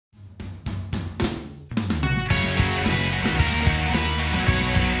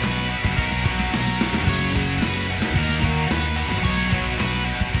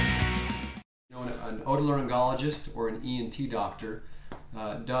otolaryngologist or an ENT doctor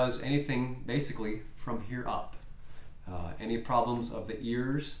does anything basically from here up. Any problems of the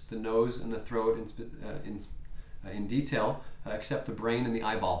ears, the nose, and the throat in detail, except the brain and the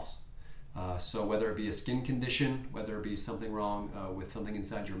eyeballs. So whether it be a skin condition, whether it be something wrong with something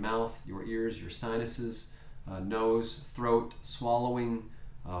inside your mouth, your ears, your sinuses, nose, throat, swallowing,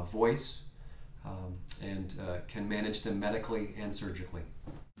 voice, and can manage them medically and surgically.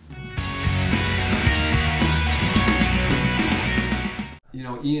 You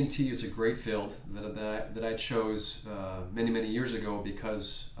know, ENT is a great field that I chose many years ago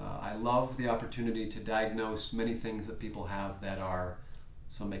because I love the opportunity to diagnose many things that people have that are,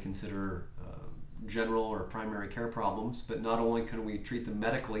 some may consider general or primary care problems, but not only can we treat them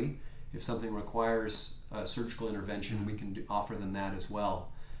medically, if something requires surgical intervention, we can offer them that as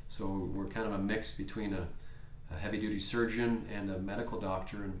well. So we're kind of a mix between a heavy-duty surgeon and a medical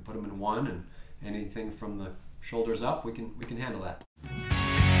doctor, and put them in one, and anything from the shoulders up, we can handle that.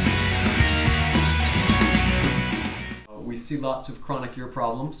 We see lots of chronic ear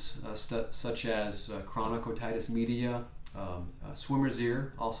problems, such as chronic otitis media, swimmer's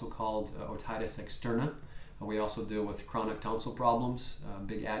ear, also called otitis externa. We also deal with chronic tonsil problems,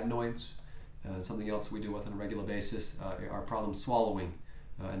 big adenoids. Something else we deal with on a regular basis are problems swallowing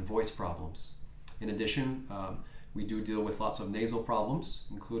and voice problems. In addition, we do deal with lots of nasal problems,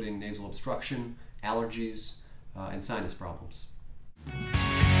 including nasal obstruction, allergies, and sinus problems.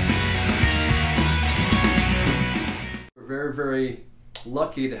 We're very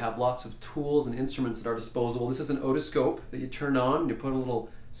lucky to have lots of tools and instruments at our disposal. This is an otoscope that you turn on, and you put a little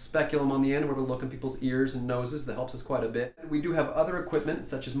speculum on the end where we look in people's ears and noses. That helps us quite a bit. We do have other equipment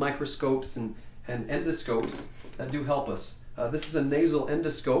such as microscopes and endoscopes that do help us. This is a nasal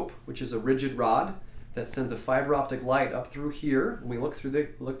endoscope, which is a rigid rod that sends a fiber optic light up through here, and we look through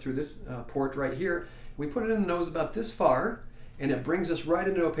this port right here. We put it in the nose about this far, and it brings us right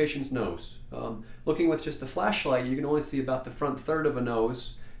into a patient's nose. Looking with just a flashlight, you can only see about the front third of a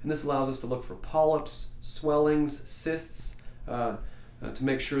nose, and this allows us to look for polyps, swellings, cysts, to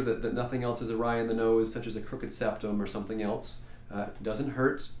make sure that nothing else is awry in the nose, such as a crooked septum or something else. It doesn't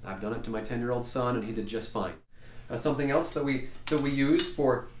hurt. I've done it to my 10-year-old son, and he did just fine. Something else that we use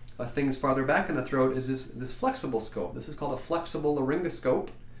for things farther back in the throat is this flexible scope. This is called a flexible laryngoscope.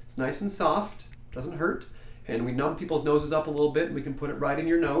 It's nice and soft, doesn't hurt, and we numb people's noses up a little bit, and we can put it right in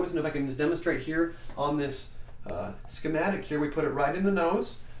your nose. And if I can just demonstrate here on this schematic here, we put it right in the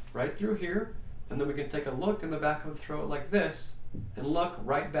nose, right through here, and then we can take a look in the back of the throat like this, and look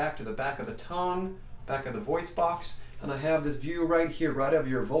right back to the back of the tongue, back of the voice box, and I have this view right here, right of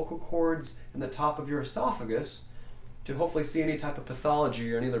your vocal cords and the top of your esophagus, to hopefully see any type of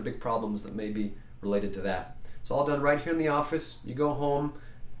pathology or any other big problems that may be related to that. It's all done right here in the office. You go home,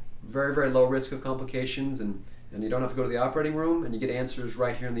 very low risk of complications, and you don't have to go to the operating room, and you get answers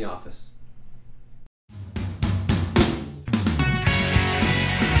right here in the office.